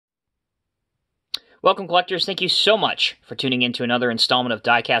Welcome, collectors. Thank you so much for tuning in to another installment of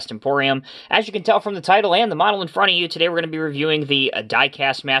Diecast Emporium. As you can tell from the title and the model in front of you, today we're going to be reviewing the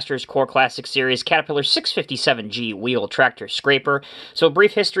Diecast Masters Core Classic Series Caterpillar 657G Wheel Tractor Scraper. So a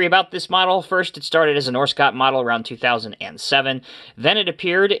brief history about this model. First, it started as a Norscot model around 2007. Then it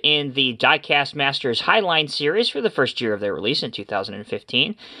appeared in the Diecast Masters Highline series for the first year of their release in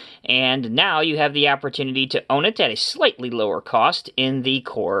 2015. And now you have the opportunity to own it at a slightly lower cost in the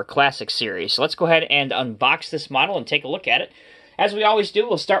Core Classic series. So let's go ahead and unbox this model and take a look at it. As we always do,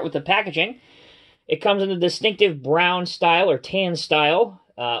 we'll start with the packaging. It comes in the distinctive brown style or tan style,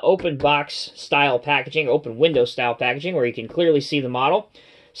 open box style packaging, open window style packaging, where you can clearly see the model. It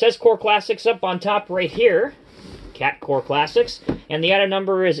says Core Classics up on top right here, Cat Core Classics, and the item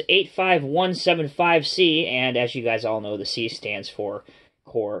number is 85175C, and as you guys all know, the C stands for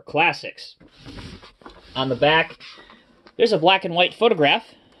Core Classics. On the back, there's a black and white photograph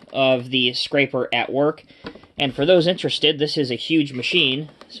of the scraper at work, and for those interested, this is a huge machine,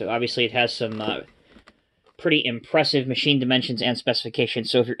 so obviously it has some pretty impressive machine dimensions and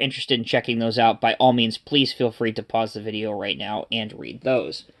specifications, so if you're interested in checking those out, by all means, please feel free to pause the video right now and read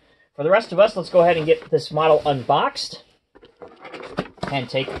those. For the rest of us, let's go ahead and get this model unboxed and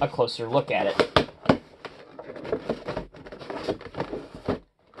take a closer look at it.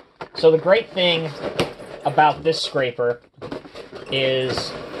 So the great thing about this scraper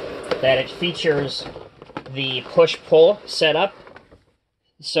is that it features the push-pull setup.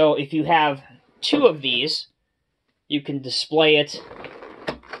 So if you have two of these, you can display it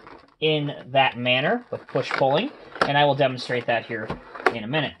in that manner with push-pulling, and I will demonstrate that here in a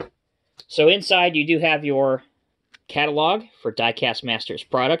minute. So inside you do have your catalog for Diecast Masters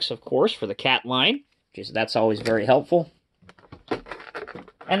products, of course, for the Cat line, that's always very helpful.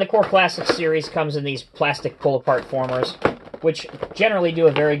 And the Core Classic series comes in these plastic pull-apart formers, which generally do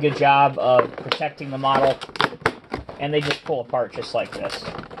a very good job of protecting the model, and they just pull apart just like this.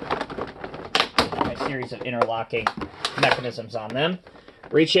 A series of interlocking mechanisms on them.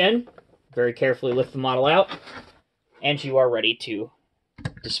 Reach in, very carefully lift the model out, and you are ready to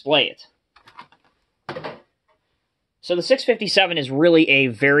display it. So the 657 is really a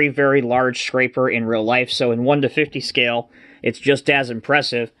very, very large scraper in real life, so in 1 to 50 scale, it's just as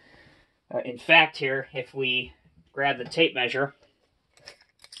impressive. In fact, here, if we grab the tape measure,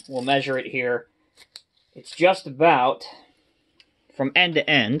 we'll measure it here. It's just about, from end to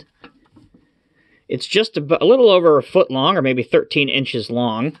end, it's just a little over a foot long, or maybe 13 inches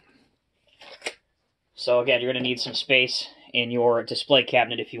long. So again, you're going to need some space in your display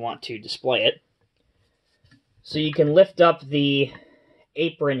cabinet if you want to display it. So you can lift up the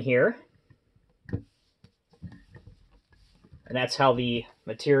apron here, and that's how the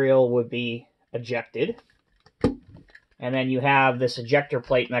material would be ejected. And then you have this ejector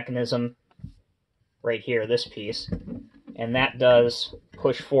plate mechanism right here, this piece, and that does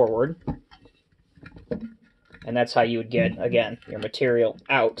push forward. And that's how you would get, again, your material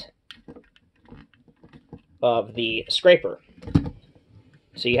out of the scraper.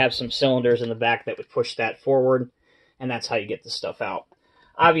 So you have some cylinders in the back that would push that forward, and that's how you get the stuff out.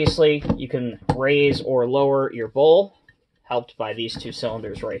 Obviously, you can raise or lower your bowl, helped by these two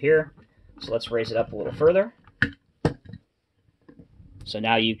cylinders right here. So let's raise it up a little further. So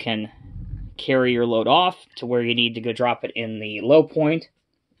now you can carry your load off to where you need to go drop it in the low point.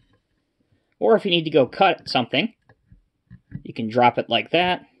 Or if you need to go cut something, you can drop it like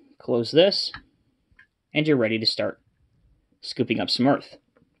that, close this, and you're ready to start scooping up some earth.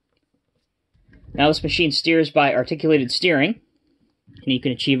 Now this machine steers by articulated steering, and you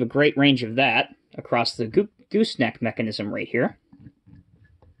can achieve a great range of that across the gooseneck mechanism right here.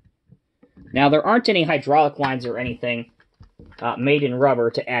 Now there aren't any hydraulic lines or anything made in rubber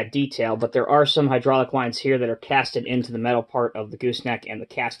to add detail, but there are some hydraulic lines here that are casted into the metal part of the gooseneck and the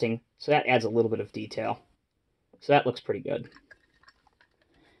casting, so that adds a little bit of detail. So that looks pretty good.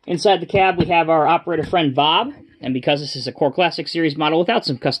 Inside the cab we have our operator friend Bob, and because this is a Core Classic series model without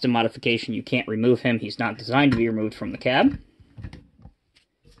some custom modification, you can't remove him. He's not designed to be removed from the cab.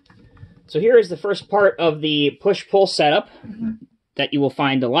 So here is the first part of the push-pull setup that you will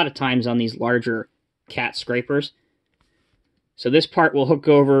find a lot of times on these larger Cat scrapers. So this part will hook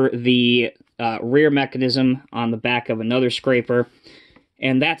over the rear mechanism on the back of another scraper,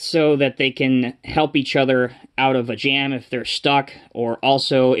 and that's so that they can help each other out of a jam if they're stuck, or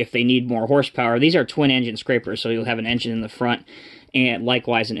also if they need more horsepower. These are twin-engine scrapers, so you'll have an engine in the front and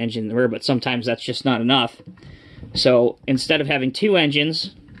likewise an engine in the rear, but sometimes that's just not enough. So instead of having two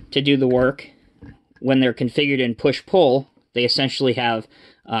engines to do the work, when they're configured in push-pull, they essentially have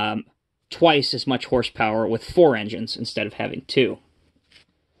twice as much horsepower with 4 engines instead of having 2.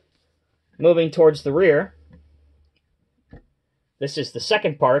 Moving towards the rear, this is the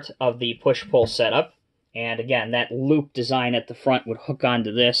second part of the push-pull setup. And again, that loop design at the front would hook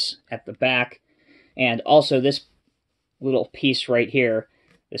onto this at the back. And also this little piece right here,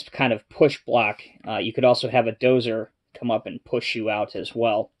 this kind of push block, you could also have a dozer come up and push you out as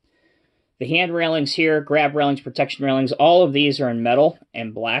well. The hand railings here, grab railings, protection railings, all of these are in metal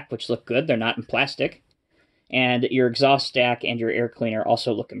and black, which look good. They're not in plastic. And your exhaust stack and your air cleaner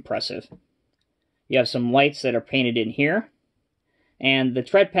also look impressive. You have some lights that are painted in here. And the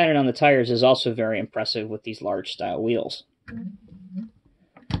tread pattern on the tires is also very impressive with these large style wheels.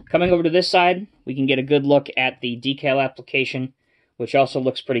 Coming over to this side, we can get a good look at the decal application, which also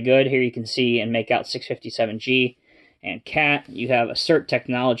looks pretty good. Here you can see and make out 657G and CAT. You have Assert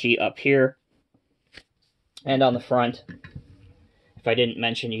technology up here. And on the front, if I didn't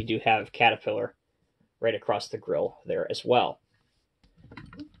mention, you do have Caterpillar right across the grille there as well.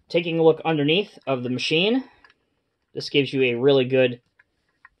 Taking a look underneath of the machine, this gives you a really good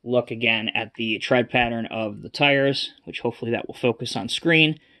look again at the tread pattern of the tires, which hopefully that will focus on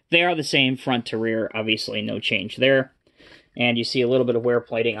screen. They are the same front to rear, obviously no change there. And you see a little bit of wear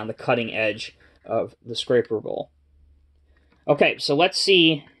plating on the cutting edge of the scraper bowl. Okay, so let's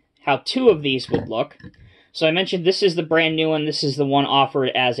see how two of these would look. So I mentioned this is the brand new one. This is the one offered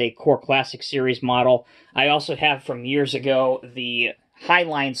as a Core Classic Series model. I also have from years ago the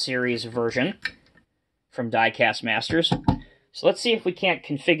Highline Series version from Diecast Masters. So let's see if we can't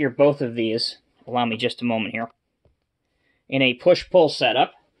configure both of these. Allow me just a moment here. In a push-pull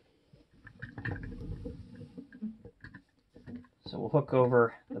setup. So we'll hook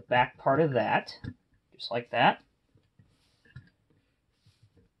over the back part of that, just like that.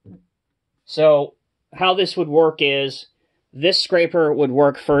 So how this would work is this scraper would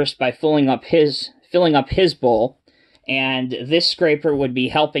work first by filling up his bowl, and this scraper would be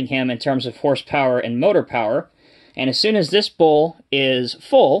helping him in terms of horsepower and motor power. And as soon as this bowl is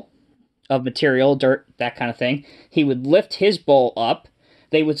full of material, dirt, that kind of thing, he would lift his bowl up.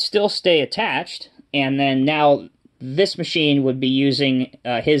 They would still stay attached, and then now this machine would be using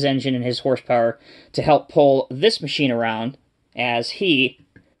his engine and his horsepower to help pull this machine around as he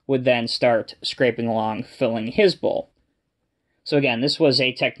would then start scraping along, filling his bowl. So again, this was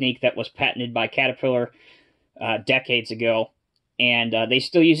a technique that was patented by Caterpillar decades ago, and they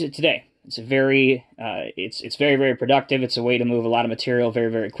still use it today. It's very, very productive. It's a way to move a lot of material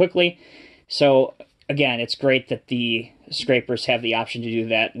very, very quickly. So again, it's great that the scrapers have the option to do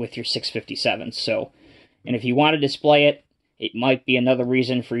that with your 657. So, and if you want to display it, it might be another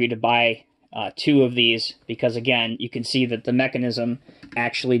reason for you to buy two of these, because again, you can see that the mechanism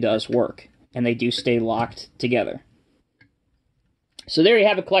actually does work, and they do stay locked together. So there you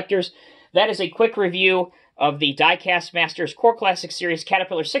have it, collectors. That is a quick review of the Diecast Masters Core Classic Series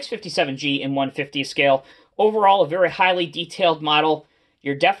Caterpillar 657G in 1/50th scale. Overall, a very highly detailed model.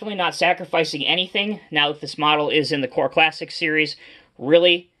 You're definitely not sacrificing anything now that this model is in the Core Classic Series.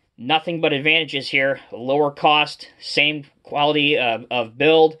 Really, nothing but advantages here. Lower cost, same quality of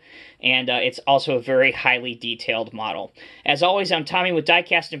build, and it's also a very highly detailed model. As always, I'm Tommy with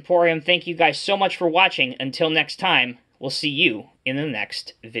Diecast Emporium. Thank you guys so much for watching. Until next time, we'll see you in the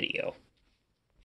next video.